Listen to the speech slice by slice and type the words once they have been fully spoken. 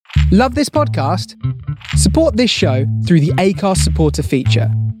Love this podcast? Support this show through the Acast supporter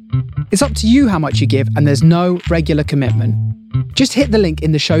feature. It's up to you how much you give, and there's no regular commitment. Just hit the link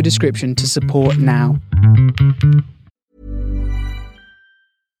in the show description to support now.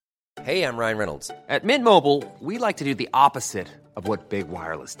 Hey, I'm Ryan Reynolds. At Mint Mobile, we like to do the opposite of what Big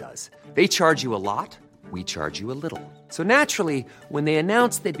Wireless does. They charge you a lot, we charge you a little. So naturally, when they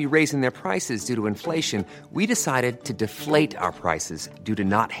announced they'd be raising their prices due to inflation, we decided to deflate our prices due to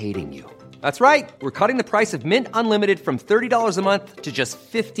not hating you. That's right. We're cutting the price of Mint Unlimited from $30 a month to just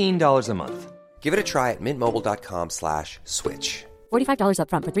 $15 a month. Give it a try at mintmobile.com/switch. $45 up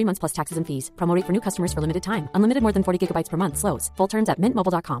front for 3 months plus taxes and fees. Promo rate for new customers for limited time. Unlimited more than 40 gigabytes per month. Slows full terms at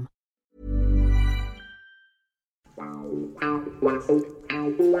mintmobile.com.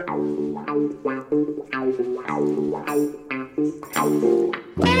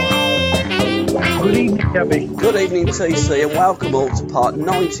 Good evening, Gabby. Good evening, TC, and welcome all to part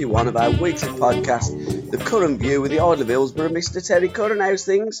 91 of our weekly podcast, The Curran View, with the Idol of Hillsborough, Mr. Terry Curran. How's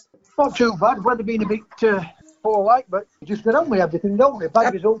things? Not too bad. Weather being a bit poor like, but we just get on with everything, don't we?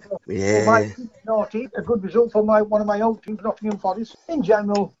 Bad result for my team, naughty. A good result for one of my old teams, Nottingham Forest. In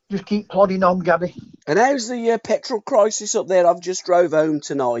general, just keep plodding on, Gabby. And how's the petrol crisis up there? I've just drove home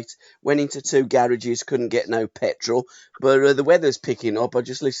tonight, went into 2 garages, couldn't get no petrol, but the weather's picking up. I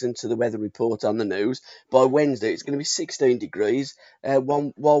just listened to the weather report on the news. By Wednesday, it's going to be 16 degrees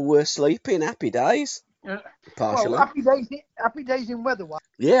while we're sleeping. Happy days. Partially. Well, happy days in weather-wise.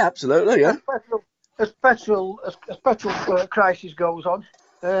 Yeah, absolutely, yeah. As petrol crisis goes on,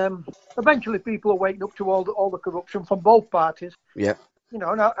 eventually people are waking up to all the corruption from both parties. Yeah. You know,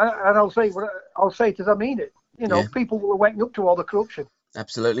 and I'll say it as I mean it. You know, people are waking up to all the corruption.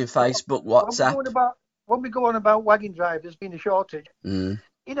 Absolutely. Facebook, WhatsApp. When we go on about wagon drivers being a shortage, you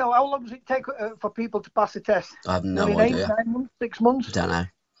know, how long does it take for people to pass a test? I have no idea. 8, 9 months, 6 months? I don't know.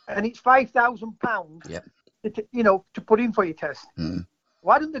 And it's £5,000 to put in for your test.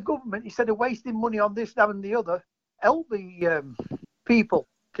 Why don't the government, instead of wasting money on this, that and the other, help the people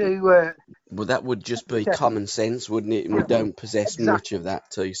to... well, that would just be common sense, wouldn't it? We don't possess much of that,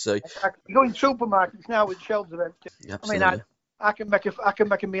 too. So you go in supermarkets now with shelves of empty. Absolutely. I mean, I can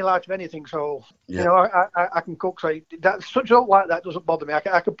make a meal out of anything, so you know I can cook. So that such like that doesn't bother me. I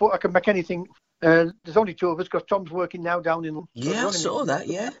can make anything. There's only 2 of us because Tom's working now down in. Yeah, I saw that.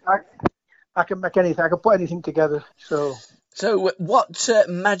 Yeah. I can make anything. I can put anything together. So what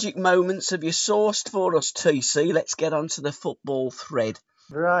magic moments have you sourced for us, TC? Let's get onto the football thread.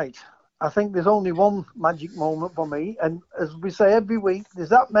 Right. I think there's only one magic moment for me, and as we say every week, there's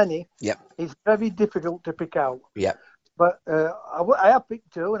that many. Yep. It's very difficult to pick out. Yep. But I have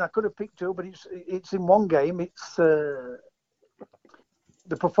picked 2, and I could have picked 2, but it's in one game. It's the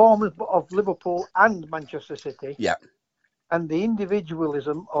performance of Liverpool and Manchester City. Yeah. And the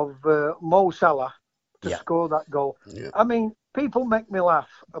individualism of Mo Salah to score that goal. Yeah. I mean, people make me laugh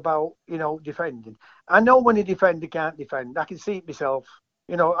about, you know, defending. I know when a defender can't defend. I can see it myself.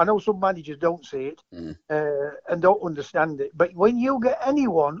 You know, I know some managers don't see it and don't understand it. But when you get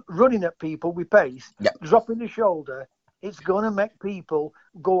anyone running at people with pace, dropping the shoulder, it's going to make people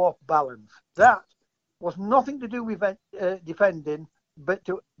go off balance. That was nothing to do with defending, but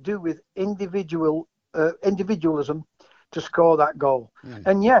to do with individualism to score that goal.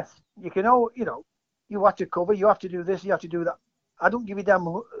 And yes, you can you have to cover, you have to do this, you have to do that. I don't give a damn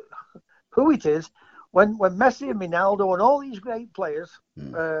who it is. When Messi and Ronaldo and all these great players,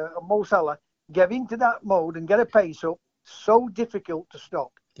 Mo Salah, get into that mode and get a pace up, so difficult to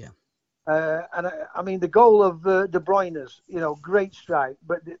stop. Yeah. And I mean the goal of De Bruyne's, you know, great strike.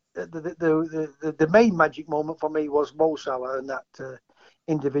 But the main magic moment for me was Mo Salah and that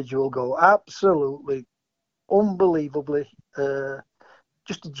individual goal. Absolutely, unbelievably,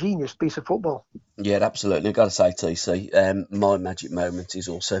 just a genius piece of football. Yeah, absolutely. I've got to say, TC, my magic moment is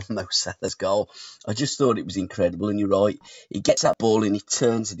also Mo Salah's goal. I just thought it was incredible, and you're right. He gets that ball and he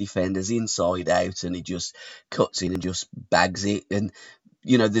turns the defenders inside out and he just cuts in and just bags it. And,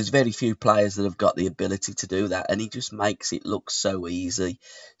 you know, there's very few players that have got the ability to do that, and he just makes it look so easy.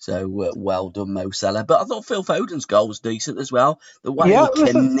 So, well done, Mo Salah. But I thought Phil Foden's goal was decent as well. The way he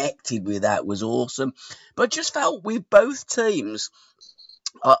connected with that was awesome. But I just felt with both teams...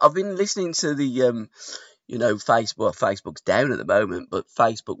 I've been listening to the, Facebook's down at the moment, but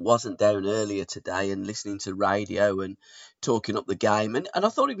Facebook wasn't down earlier today, and listening to radio and talking up the game. And I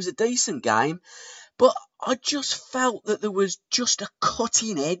thought it was a decent game, but I just felt that there was just a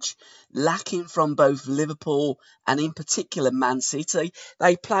cutting edge lacking from both Liverpool and in particular Man City.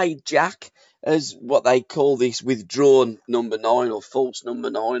 They played Jack as what they call this withdrawn number 9 or false number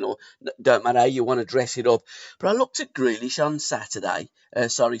 9, or don't matter how you want to dress it up. But I looked at Grealish on Sunday,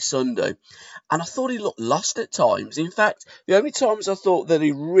 and I thought he looked lost at times. In fact, the only times I thought that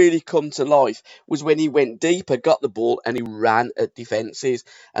he really come to life was when he went deeper, got the ball, and he ran at defences.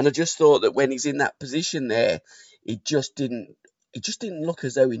 And I just thought that when he's in that position there, he just didn't look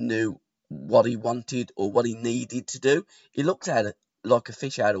as though he knew what he wanted or what he needed to do. He looked at it like a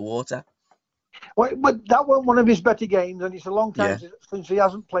fish out of water. Well, but that wasn't one of his better games, and it's a long time since he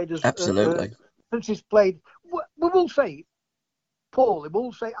hasn't played as Absolutely. Since he's played. We will say, Paul.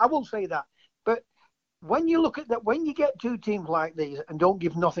 I will say that. But when you look at that, when you get two teams like these and don't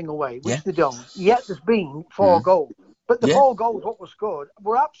give nothing away, which they don't, yet there's been 4 goals. But the 4 goals what were scored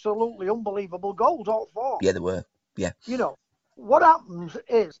were absolutely unbelievable goals, all 4. Yeah, they were. Yeah. You know, what happens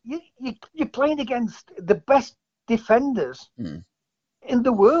is you're playing against the best defenders in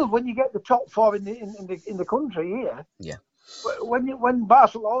the world when you get the top 4 in the country here. Yeah. When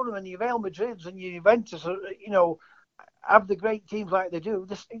Barcelona and your Real Madrids and your Juventus, have the great teams like they do,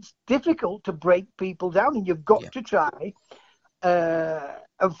 it's difficult to break people down, and you've got to try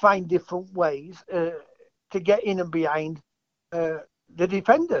and find different ways to get in and behind the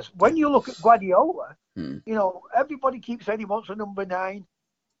defenders. When you look at Guardiola, everybody keeps saying he wants a number 9.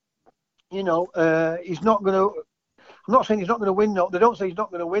 He's not going to. I'm not saying he's not going to win. No, they don't say he's not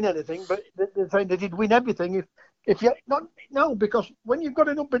going to win anything, but they're saying they did win everything. If you not no, because when you've got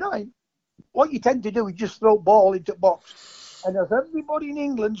a number 9, what you tend to do is just throw ball into box, and as everybody in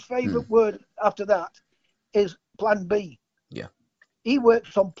England's favourite word after that is Plan B. Yeah, he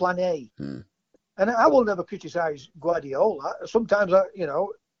works on Plan A, and I will never criticise Guardiola. Sometimes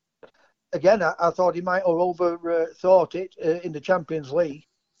again, I thought he might have overthought it in the Champions League.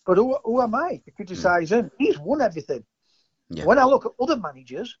 But who am I to criticise him? He's won everything. Yeah. When I look at other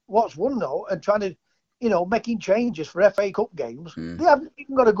managers, what's won though, and trying to, making changes for FA Cup games, they haven't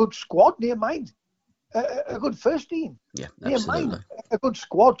even got a good squad near mind. A good first team. Yeah, absolutely. Near mind. A good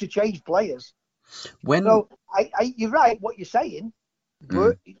squad to change players. So you're right what you're saying,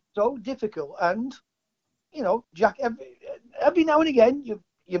 but it's so difficult. And, Jack, every now and again,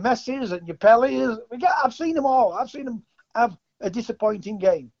 your Messis and your Pelés, I've seen them all. I've seen them have a disappointing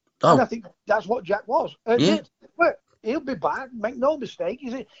game. And I think that's what Jack was. Did. But he'll be back, make no mistake.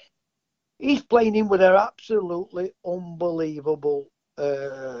 He's playing in with an absolutely unbelievable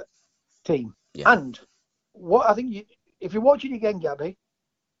team. Yeah. And what I think, if you watch it again, Gabby,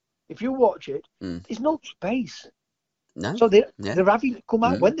 if you watch it, there's no space. No. So they're having to come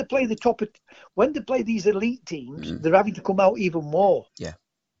out when they play when they play these elite teams, they're having to come out even more. Yeah.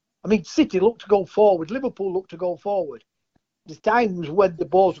 I mean, City look to go forward, Liverpool look to go forward. There's times when the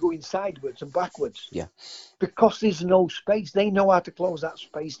ball's going sideways and backwards. Yeah. Because there's no space. They know how to close that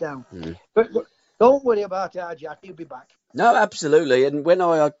space down. But don't worry about it, Jack. He'll be back. No, absolutely. And when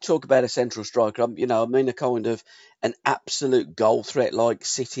I talk about a central striker, I mean a kind of an absolute goal threat like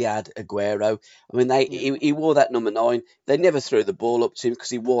City had Aguero. I mean, he wore that number 9. They never threw the ball up to him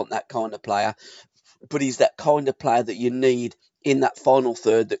because he wasn't that kind of player. But he's that kind of player that you need in that final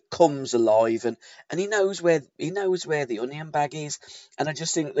third that comes alive, and he knows where the onion bag is. And I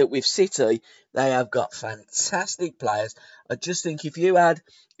just think that with City, they have got fantastic players. I just think if you had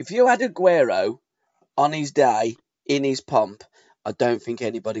Aguero on his day, in his pomp, I don't think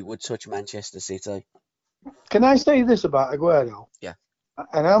anybody would touch Manchester City. Can I say this about Aguero? Yeah.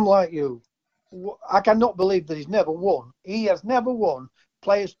 And I'm like you. I cannot believe that he's never won. He has never won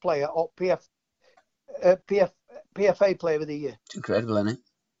Players' Player or PFA Player of the Year. It's incredible, isn't it?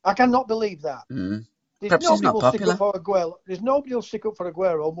 I cannot believe that. Perhaps he's not popular. Stick up for Aguero. There's nobody will stick up for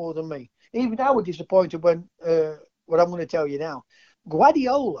Aguero more than me. Even I was disappointed when what I'm going to tell you now.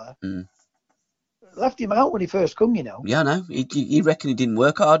 Guardiola left him out when he first come. Yeah, I know. He reckoned he didn't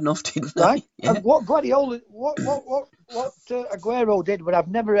work hard enough, didn't he? Right. Yeah. And what Guardiola, what Aguero did, what I've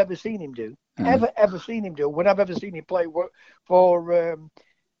never ever seen him do, ever seen him do. When I've ever seen him play for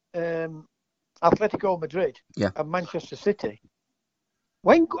Atletico Madrid and Manchester City.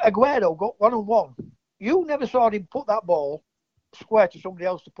 When Aguero got 1-on-1, you never saw him put that ball square to somebody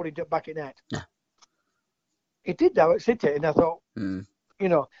else to put it back in net. No. He did that at City, and I thought, I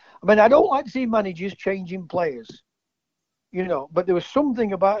mean, I don't like to see managers changing players, but there was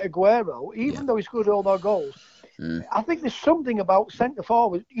something about Aguero, even though he scored all their goals. I think there's something about centre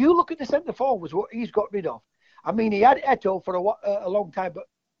forwards. You look at the centre forwards, what he's got rid of. I mean, he had Eto'o for a long time, but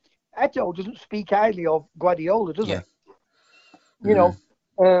Eto'o doesn't speak highly of Guardiola, does he?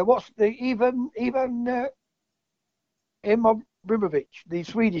 What's the Ivan Ibrahimovic, the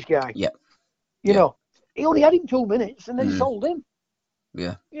Swedish guy? Yeah. You know, he only had him 2 minutes and then he sold him.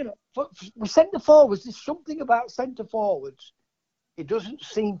 Yeah. You know, for centre forwards, there's something about centre forwards he doesn't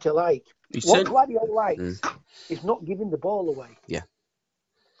seem to like. What Claudio likes is not giving the ball away. Yeah.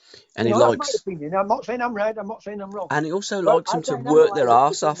 And You he know, that's my likes. opinion. I'm not saying I'm right. I'm not saying I'm wrong. And he also But likes I them to kind of work their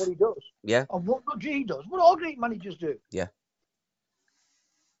analyse arse off. what he does. Yeah. And what he does. What all great managers do. Yeah.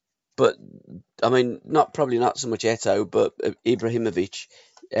 But I mean, probably not so much Eto'o, but Ibrahimovic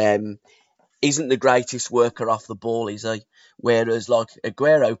isn't the greatest worker off the ball, is he? Whereas like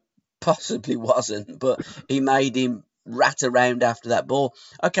Aguero possibly wasn't, but he made him rat around after that ball.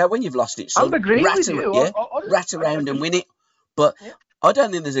 Okay, when you've lost it, son, I'm agreeing with you. rat around and win it. But I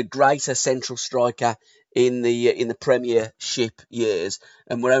don't think there's a greater central striker in the Premiership years,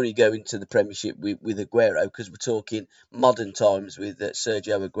 and we're only going to the Premiership with Aguero because we're talking modern times with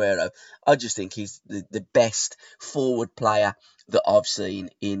Sergio Aguero. I just think he's the best forward player that I've seen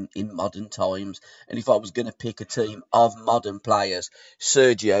in modern times. And if I was going to pick a team of modern players,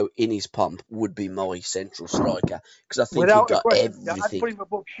 Sergio in his pomp would be my central striker because I think he got everything. I'd put him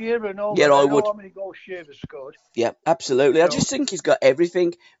above Shearer and all. Yeah, I would. How many goals Shearer scored? Yeah, absolutely. I just think he's got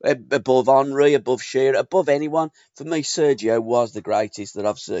everything above Henry, above Shearer, above anyone. For me, Sergio was the greatest that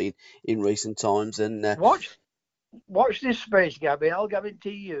I've seen in recent times. And watch this space, Gabby. I'll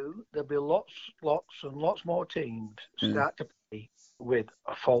guarantee you there'll be lots and lots more teams start to play with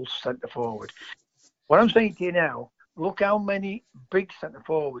a false centre forward. What I'm saying to you now, look how many big centre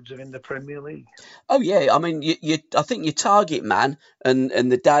forwards are in the Premier League. Oh yeah, I mean, I think your target man and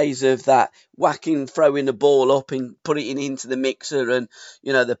the days of that whacking, throwing the ball up and putting it into the mixer, and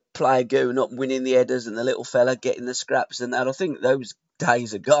the player going up, winning the headers, and the little fella getting the scraps and that. I think those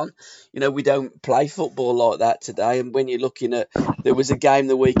days are gone. We don't play football like that today. And when you're looking at, there was a game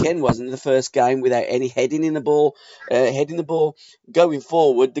the weekend, wasn't it? The first game without any heading the ball. Going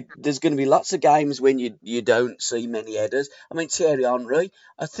forward, there's going to be lots of games when you don't see many headers. I mean, Thierry Henry,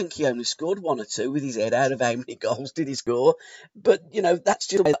 I think he only scored one or two with his head out of how many goals did he score. But, that's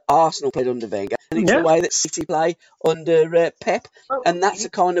just the way that Arsenal played under Wenger. And it's the way that City play under Pep. And that's the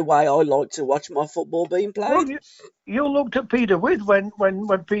kind of way I like to watch my football being played. Well, you looked at Peter Witt when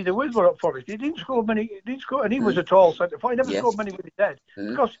Peter Witt were up Forest. He didn't score many. And he was a tall centre forward. He never scored many with his head.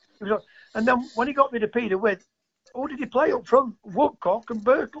 Because and then when he got rid of Peter Witt, who did he play up front? Woodcock and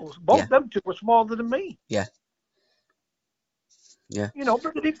Birtles. Both them two were smaller than me. Yeah. But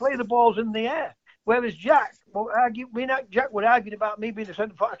they didn't play the balls in the air. Whereas Jack, Jack would argue about me being a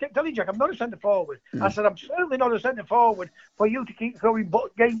centre forward. I kept telling Jack, I'm not a centre forward. I said, I'm certainly not a centre forward for you to keep throwing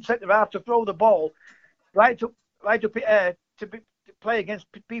game centre half to throw the ball right up in air to play against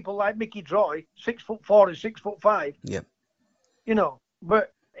people like Mickey Droy, 6'4" and 6'5". Yeah.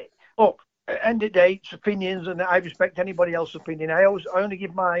 But look, at the end of the day, it's opinions, and I respect anybody else's opinion. I only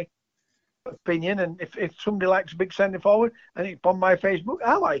give my opinion, and if somebody likes a big centre forward and it's on my Facebook,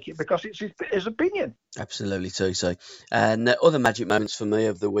 I like it because it's his opinion. Absolutely too. So, and other magic moments for me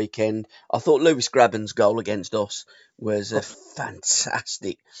of the weekend, I thought Lewis Grabban's goal against us was a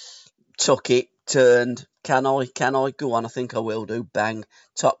fantastic. Took it, turned. Can I? Go on, I think I will do. Bang,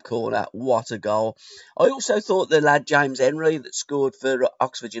 top corner. What a goal. I also thought the lad James Henry that scored for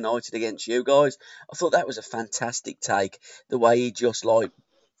Oxford United against you guys, I thought that was a fantastic take. The way he just angled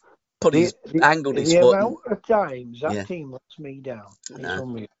his foot. The amount of times that team lets me down. It's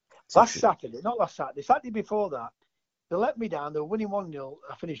unreal. Saturday before that, they let me down. They were winning 1-0.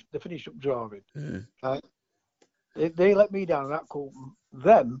 They finished up drawing. Right? They let me down. That called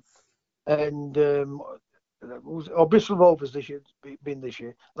them. And Bristol Rovers this year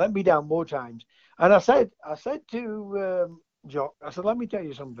let me down more times. And I said to Jock, I said, let me tell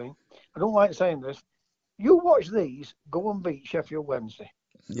you something. I don't like saying this. You watch these go and beat Sheffield Wednesday.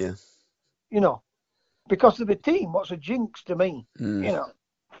 Yeah. Because of the team, what's a jinx to me?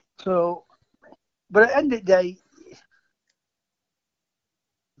 So, but at the end of the day,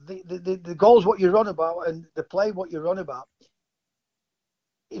 the goals what you're on about and the play what you're on about,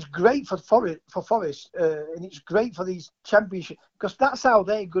 it's great for Forest, and it's great for these championships because that's how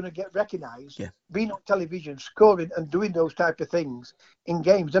they're going to get recognised. Yeah. Being on television, scoring and doing those type of things in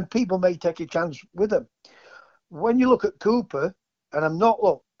games, and people may take a chance with them. When you look at Cooper, and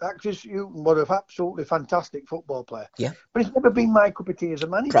Axis Newton was an absolutely fantastic football player. Yeah. But it's never been my cup of tea as a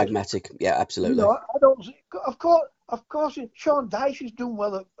manager. Pragmatic, yeah, absolutely. I don't. Of course, Sean Dyche is doing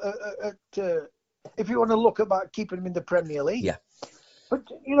well at if you want to look about keeping him in the Premier League. Yeah. But,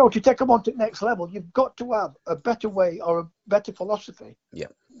 to take them on to the next level, you've got to have a better way or a better philosophy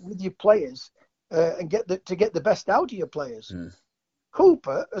with your players and get the best out of your players.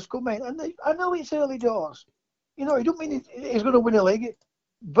 Cooper has come in, and I know it's early doors. He don't mean he's going to win a league,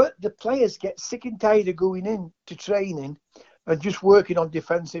 but the players get sick and tired of going in to training, and just working on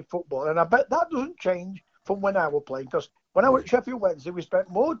defensive football. And I bet that doesn't change from when I was playing, because when I was at Sheffield Wednesday, we spent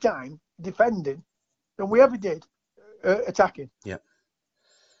more time defending than we ever did attacking. Yeah.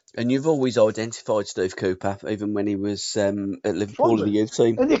 And you've always identified Steve Cooper, even when he was at Liverpool in the youth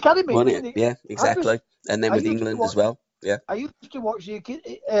team. In the academy, wasn't it? Yeah, exactly. And then with England as well. Yeah. I used to watch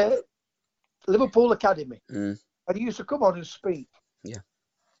the Liverpool Academy. Mm. And he used to come on and speak. Yeah.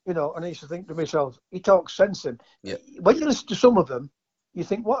 And I used to think to myself, he talks sense in. Yeah. When you listen to some of them, you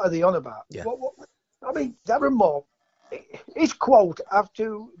think, what are they on about? Yeah. I mean, Darren Moore, his quote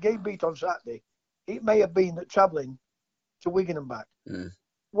after game beat on Saturday, it may have been that travelling to Wigan and back. Mm.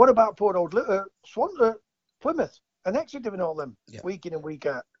 What about poor old Plymouth and Exeter and all them, week in and week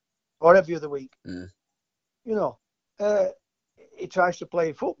out, or every other week? Mm. He tries to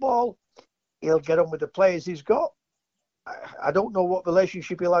play football. He'll get on with the players he's got. I don't know what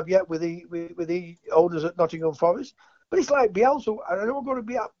relationship he'll have yet with the owners at Nottingham Forest, but it's like Bielsa.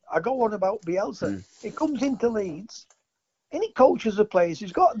 I go on about Bielsa. Mm. He comes into Leeds, and he coaches the players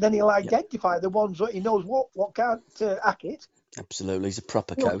he's got. And then he'll identify the ones that he knows what can't hack it. Absolutely, he's a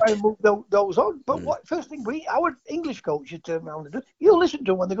proper He'll coach. try and move those on. But first thing our English coaches turn around and do, you listen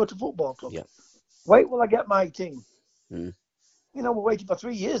to them when they go to football club. Yeah. Wait till I get my team. Mm. We're waiting for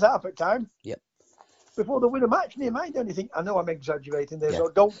 3 years, half at time. Yep. Before they win a match, near mind anything. I know I'm exaggerating there, so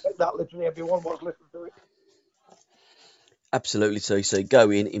don't take that literally. Everyone wants to listen to it. Absolutely, TC.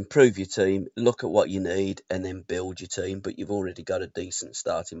 Go in, improve your team, look at what you need, and then build your team. But you've already got a decent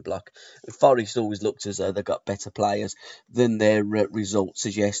starting block. And Forest always looked as though they've got better players than their results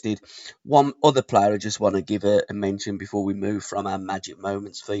suggested. One other player I just want to give a mention before we move from our Magic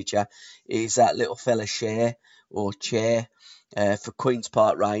Moments feature is that little fella Chair for Queen's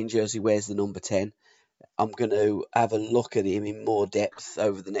Park Rangers. He wears the number 10. I'm going to have a look at him in more depth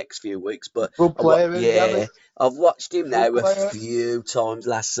over the next few weeks. But good player, I've watched him now a few times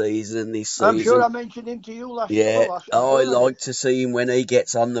last season and this season. I'm sure I mentioned him to you last year. Yeah, I like to see him when he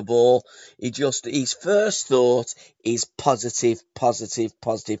gets on the ball. His first thought is positive.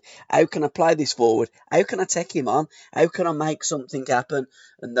 How can I play this forward? How can I take him on? How can I make something happen?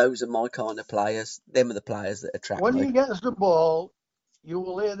 And those are my kind of players. Them are the players that attract me. When he gets the ball, you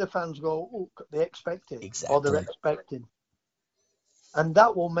will hear the fans go, "Oh, they expect it," exactly. or they're expecting, and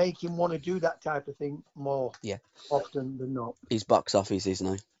that will make him want to do that type of thing more often than not. He's box office, isn't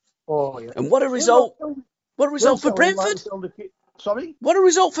he? Oh yeah. And what a result! What a result for Brentford! Sorry. What a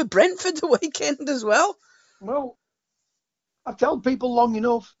result for Brentford the weekend as well. Well, I've told people long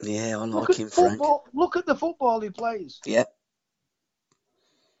enough. Yeah, I like him, Frank. Look at the football he plays. Yeah.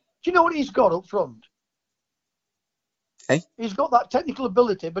 Do you know what he's got up front? Hey? He's got that technical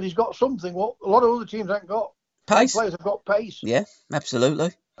ability, but he's got something what a lot of other teams ain't got. Pace. Players have got pace. Yeah,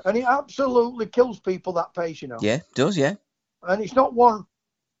 absolutely. And he absolutely kills people, that pace, Yeah, does, yeah. And it's not one.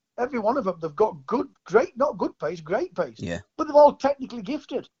 Every one of them, they've got not good pace, great pace. Yeah. But they're all technically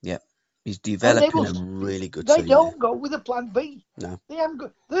gifted. Yeah. He's developing a really good team. They don't go with a plan B. No. They haven't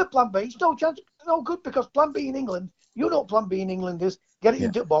got their plan B. It's no chance. No good, because plan B in England, you know what plan B in England is? Get it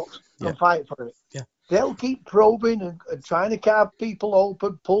into the box and fight for it. Yeah. They'll keep probing and trying to carve people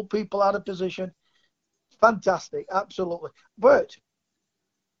open, pull people out of position. Fantastic, absolutely. But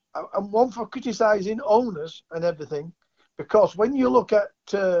I'm one for criticising owners and everything, because when you look at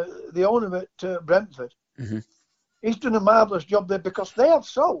the owner at Brentford, he's done a marvellous job there, because they have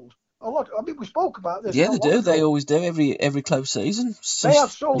sold a lot. I mean, we spoke about this. Yeah, they do. They always do every close season. They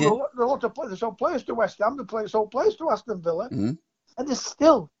have sold a lot of players. They sold players to West Ham. They sold players to Aston Villa. And they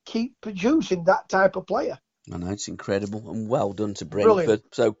still keep producing that type of player. I know, it's incredible, and well done to Brentford.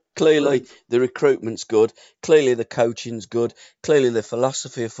 Brilliant. So clearly the recruitment's good, clearly the coaching's good, clearly the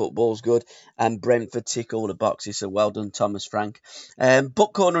philosophy of football's good, and Brentford tick all the boxes. So well done, Thomas Frank.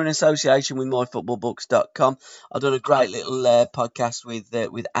 Book Corner in association with myfootballbooks.com. I've done a great little podcast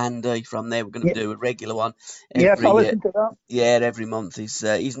with Andy from there. We're going to do a regular one. I'll listen to that. Yeah, every month.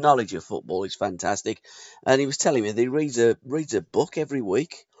 His knowledge of football is fantastic, and he was telling me that he reads a book every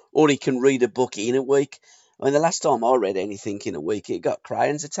week, or he can read a book in a week. I mean, the last time I read anything in a week, it got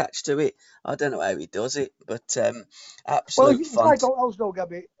crayons attached to it. I don't know how he does it, but absolute fun. Well, it's like also,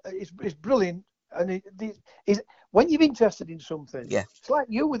 Gabby, it's brilliant. And when you're interested in something, it's like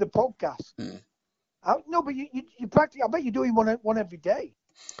you with a podcast. No, but you practically, I bet you're doing one every day.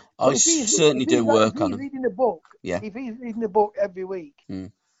 I certainly do work on them. Reading a book, if he's reading a book every week,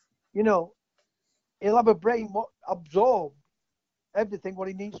 he'll have a brain absorb everything what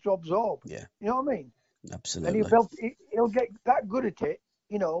he needs to absorb. Yeah. You know what I mean? Absolutely. And he'll get that good at it,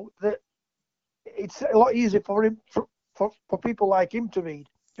 that it's a lot easier for him, for people like him to read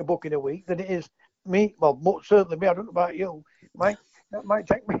a book in a week than it is me. Well, certainly me. I don't know about you. That might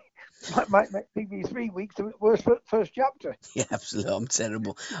take me. Might take me 3 weeks to worst first chapter. Yeah, absolutely. I'm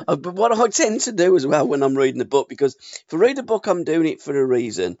terrible. But what I tend to do as well when I'm reading a book, because if I read a book, I'm doing it for a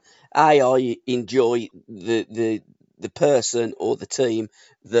reason. I enjoy the person or the team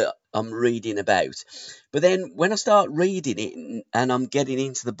that I'm reading about. But then when I start reading it and I'm getting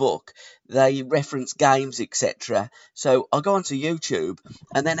into the book, they reference games, etc. So I go onto YouTube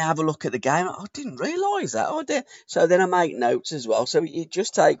and then have a look at the game. I didn't realise that. Oh dear. So then I make notes as well. So it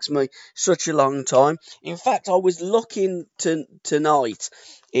just takes me such a long time. In fact, I was looking tonight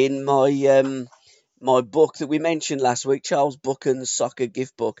in my book that we mentioned last week, Charles Buchan's Soccer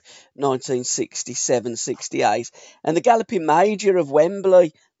Gift Book, 1967-68, and The Galloping Major of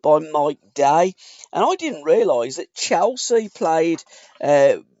Wembley by Mike Day. And I didn't realise that Chelsea played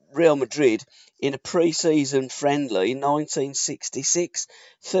Real Madrid in a pre-season friendly in 1966.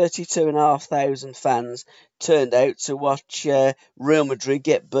 32,500 fans turned out to watch Real Madrid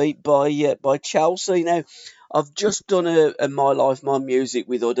get beat by Chelsea. Now, I've just done a My Life, My Music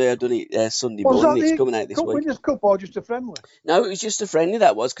with Uddy. I've done it Sunday morning. It's coming out this week. Winners' Cup or just a friendly? No, it was just a friendly,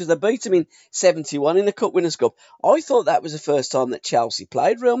 that was, because they beat them in 71 in the Cup Winners' Cup. I thought that was the first time that Chelsea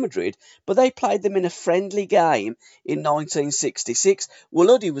played Real Madrid, but they played them in a friendly game in 1966. Well,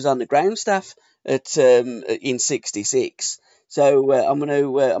 Uddy was on the ground staff in 66. So I'm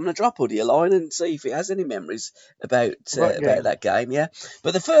gonna drop Uddy a line and see if he has any memories about that game. Yeah,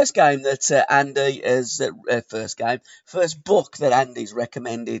 but the first game that Andy has first book that Andy's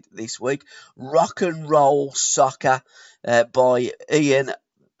recommended this week, Rock and Roll Soccer by Ian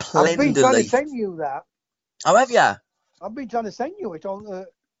Plenderleith. I've been trying to send you that. Oh, have you? I've been trying to send you it on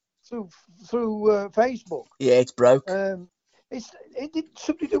through Facebook. Yeah, it's broke. It did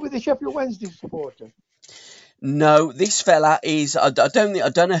something to do with the Sheffield Wednesday supporter. No, this fella is, I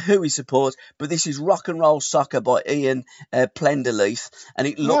don't know who he supports, but this is Rock and Roll Soccer by Ian Plenderleith, and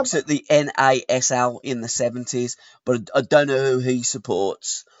it looks at the NASL in the 70s, but I don't know who he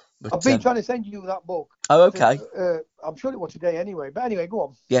supports. But, I've been trying to send you that book. Oh, okay. I'm sure it was today anyway. But anyway, go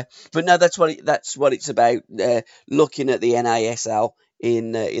on. Yeah, but no, that's what it's about. Looking at the NASL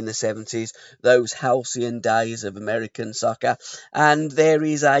in the 70s, those halcyon days of American soccer, and there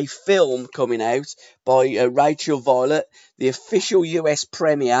is a film coming out by Rachel Violet. The official US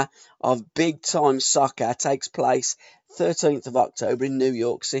premiere of Big Time Soccer takes place 13th of October in New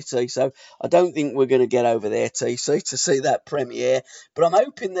York City. So I don't think we're going to get over there, TC, to see that premiere. But I'm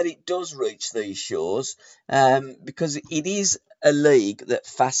hoping that it does reach these shores because it is a league that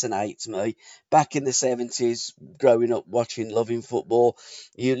fascinates me. Back in the 70s, growing up watching, loving football,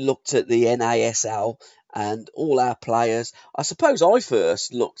 you looked at the NASL and all our players. I suppose I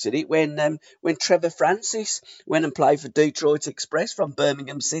first looked at it when Trevor Francis went and played for Detroit Express from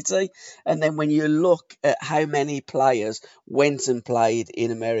Birmingham City. And then when you look at how many players went and played in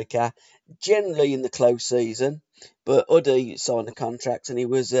America, generally in the close season, but Uddy signed a contract and he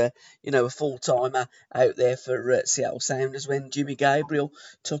was a full-timer out there for Seattle Sounders when Jimmy Gabriel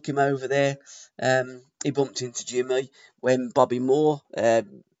took him over there. He bumped into Jimmy when Bobby Moore had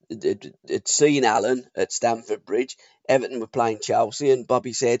seen Alan at Stamford Bridge. Everton were playing Chelsea and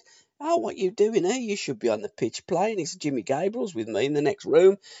Bobby said, "Oh, what you doing here? You should be on the pitch playing." He said, "Jimmy Gabriel's with me in the next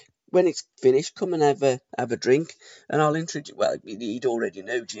room. When it's finished, come and have a drink, and I'll introduce." Well, he'd already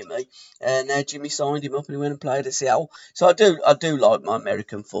knew Jimmy, and Jimmy signed him up, and he went and played at Seattle. So I do like my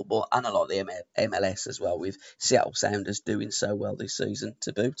American football, and I like the MLS as well, with Seattle Sounders doing so well this season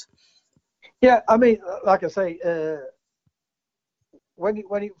to boot. Yeah, I mean, like I say, when it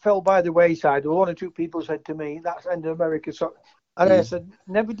fell by the wayside, one or two people said to me, "That's end of America." So, and I said,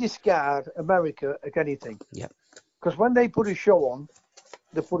 never discard America at anything. Yeah. Because when they put a show on,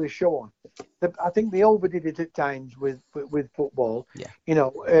 they put a show on. I think they overdid it at times with football. Yeah. You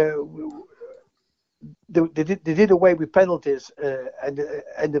know, they did away with penalties at the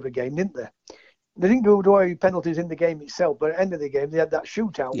end of a game, didn't they? They didn't do away with penalties in the game itself, but at the end of the game they had that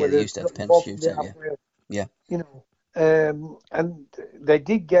shootout. Yeah, they used to have the penalty shootout. Yeah. You know. And they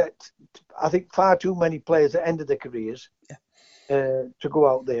did get, I think, far too many players at the end of their careers to go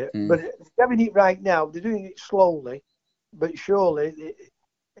out there. But they're doing it right now. They're doing it slowly, but surely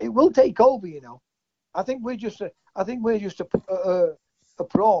it will take over. You know, I think we're just a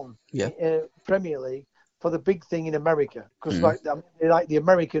prawn, Premier League for the big thing in America, because like the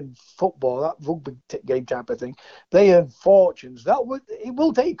American football, that rugby game type of thing, they earn fortunes. It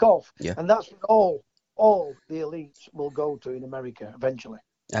will take off, and that's what all the elites will go to in America eventually.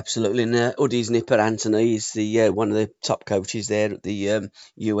 Absolutely. And Uddy's nipper Anthony is the one of the top coaches there at the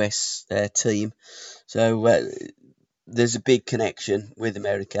US team. So there's a big connection with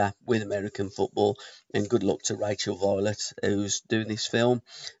America, with American football, and good luck to Rachel Violet, who's doing this film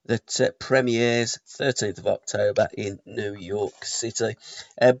that premieres 13th of October in New York City.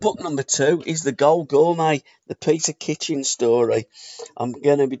 Book number 2 is The Goal Gourmet, the Peter Kitchen story. I'm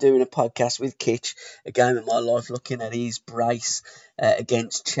going to be doing a podcast with Kitch, a game of my life, looking at his brace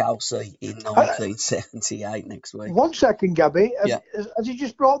against Chelsea in 1978 next week. 1 second, Gabby. Has he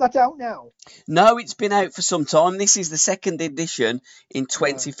just brought that out now? No, it's been out for some time. This is the second edition in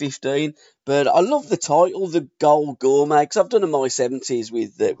 2015. But I love the title, The Goal Gourmet, because I've done a My 70s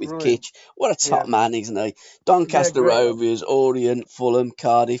with Kitch. What a top man, isn't he? Doncaster Rovers, Orient, Fulham,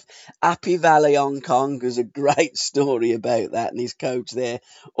 Cardiff, Happy Valley, Hong Kong. There's a great story about that and his coach there.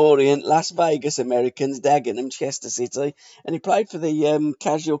 Orient, Las Vegas Americans, Dagenham, Chester City. And he played for the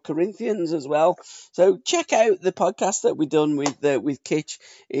Casual Corinthians as well. So check out the podcast that we've done with Kitch.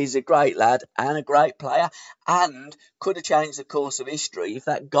 He's a great lad and a great player, and could have changed the course of history if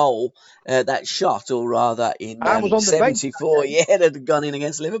that goal, that shot, or rather in 74, had gone in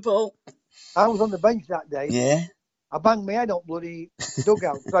against Liverpool. I was on the bench that day. Yeah. I banged my head up bloody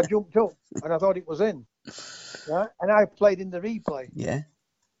dugout. So I jumped up and I thought it was in. Right? And I played in the replay. Yeah.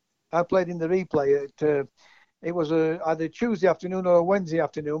 I played in the replay. It was either Tuesday afternoon or a Wednesday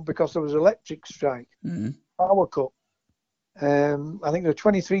afternoon because there was electric strike. Mm. Power cut. I think there were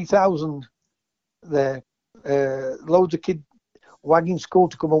 23,000 there. Loads of kids wagging school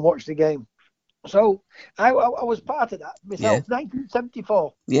to come and watch the game. So I was part of that myself.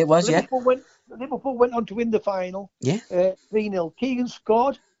 1974. Yeah, it was. Liverpool went on to win the final. Yeah. 3-0. Keegan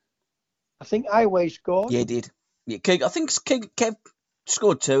scored. I think Highway scored. Yeah, he did. Yeah, I think Kev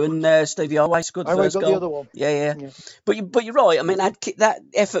scored 2, and Stevie Highway scored the first goal. The other one. Yeah. But you're right. I mean, that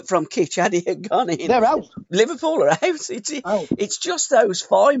effort from Kitch, had he gone in, they're out. Liverpool are out. It's just those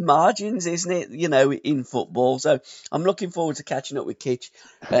fine margins, isn't it? In football. So I'm looking forward to catching up with Kitch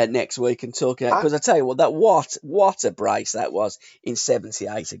next week and talking about, because I tell you what a brace that was in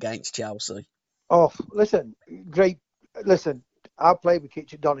 78 against Chelsea. Oh, listen, great. Listen, I played with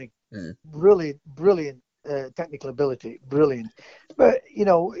Kitch at Donning. Brilliant. Technical ability, brilliant, but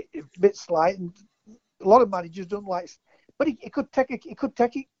a bit slight, and a lot of managers don't like. But he could take it. He could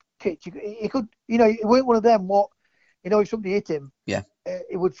take it. Kitch. He could. He weren't one of them. If somebody hit him,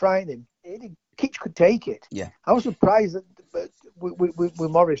 it would frighten him. Kitch could take it. Yeah, I was surprised that with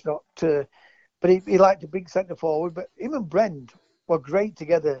Morris not. But he liked a big centre forward. But him and Brend were great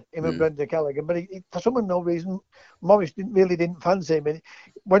together. Him and Brendan Callaghan. But for some unknown reason, Morris didn't fancy him. And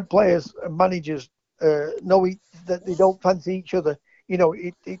when players and managers know that they don't fancy each other,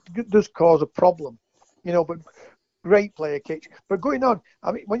 it does cause a problem, but great player, Kitch. But going on,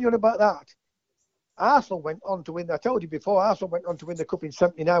 I mean, when you're about that, Arsenal went on to win, I told you before, Arsenal went on to win the Cup in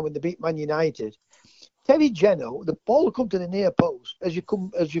 79 when they beat Man United. Terry Geno, the ball will come to the near post as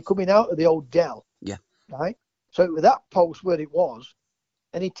you're coming out of the old Dell. Yeah. Right? So it was that post where it was,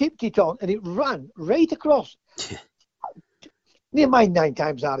 and he tipped it on, and it ran right across. Near mind 9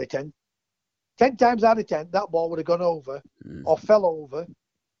 times out of 10. 10 times out of 10, that ball would have gone over or fell over.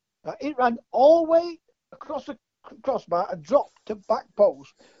 It ran all the way across the crossbar and dropped to back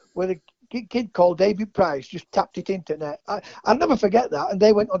post where a kid called David Price just tapped it into net. I'll never forget that. And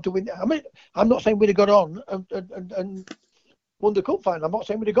they went on to win. I mean, I'm not saying we'd have got on and won the cup final. I'm not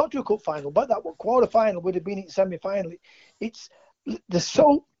saying we'd have got to a cup final, but that quarter final would have been its semi-final.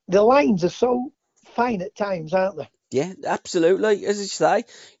 The lines are so fine at times, aren't they? Yeah, absolutely. As you say,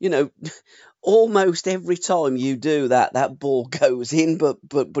 almost every time you do that ball goes in, but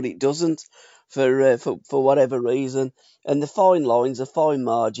it doesn't for whatever reason. And the fine lines, the fine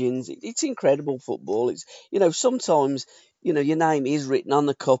margins, it's incredible football. It's sometimes your name is written on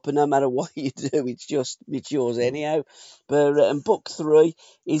the cup, and no matter what you do, it's yours anyhow. But and book 3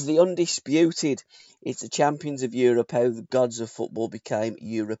 is The Undisputed. It's the Champions of Europe, how the gods of football became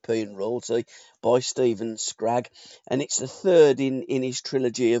European royalty, by Stephen Scragg. And it's the third in his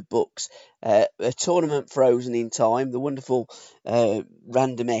trilogy of books. A Tournament Frozen in Time, the wonderful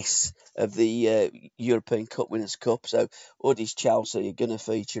randomness of the European Cup Winners' Cup. So Uddy's Chelsea are going to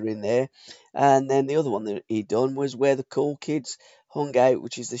feature in there. And then the other one that he'd done was Where the Cool Kids Hung Out,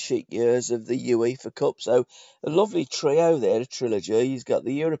 which is the chic years of the UEFA Cup. So a lovely trio there, a trilogy. He's got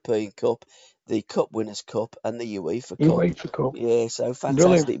the European Cup, the Cup Winners' Cup, and the UEFA Cup. Yeah, so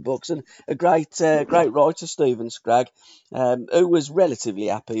fantastic Brilliant. Books, and a great writer, Stephen Scragg, who was relatively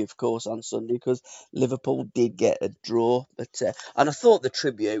happy, of course, on Sunday because Liverpool did get a draw. But and I thought the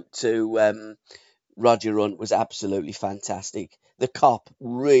tribute to Roger Hunt was absolutely fantastic. The Cop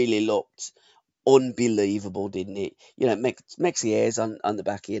really looked unbelievable, didn't it? You know, it makes the hairs on the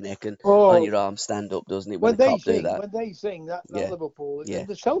back of your neck and on Oh, your arm stand up, doesn't it, when a cop do that? when they sing that Yeah, Liverpool, yeah,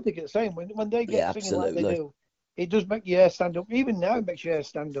 the Celtic are the same. When they yeah, get singing like they absolutely. do, it does make your hair stand up. Even now, it makes your hair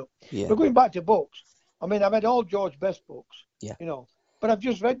stand up. Yeah, But going back to books, I mean, I've read all George Best books, yeah, you know, but I've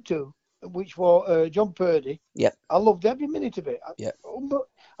just read two, which were John Purdy. yep, I loved every minute of it. yep.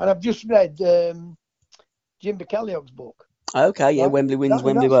 And I've just read Jim McElligot's book. Okay, yeah, Right? Wembley wins,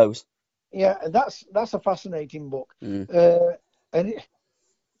 Wembley That's woes. yeah, and that's a fascinating book. Mm, And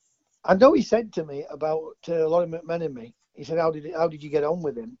I know he said to me about Laurie McMenemy. He said, "How did you get on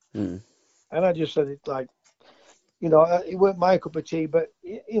with him?" mm, And I just said it like, you know, it weren't my cup of tea, but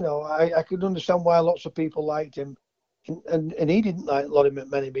you know, I could understand why lots of people liked him, and he didn't like Laurie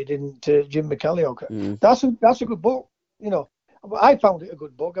McMenemy. He didn't Jim McElligott. mm, That's a good book, you know. I found it a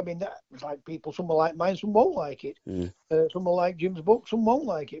good book. I mean, that was like people. Some will like mine, some won't like it. mm. Some will like Jim's book, some won't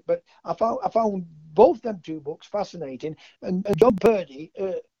like it. But I found both them two books fascinating, and John Purdy.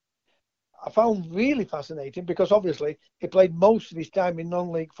 I found really fascinating because obviously he played most of his time in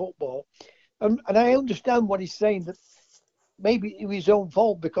non-league football, and I understand what he's saying, that maybe it was his own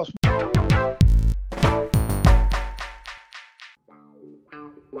fault because.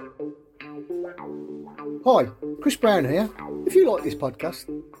 Hi, Chris Brown here. If you like this podcast,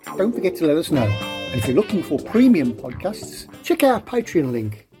 don't forget to let us know. And if you're looking for premium podcasts, check out our Patreon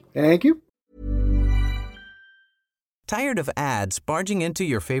link. Thank you. Tired of ads barging into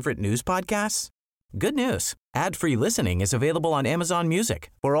your favorite news podcasts? Good news. Ad-free listening is available on Amazon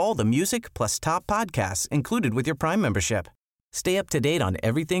Music for all the music plus top podcasts included with your Prime membership. Stay up to date on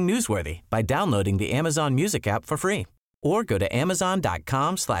everything newsworthy by downloading the Amazon Music app for free or go to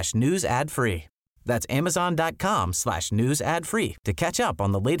amazon.com/news ad free. That's amazon.com/news ad free to catch up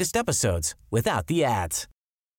on the latest episodes without the ads.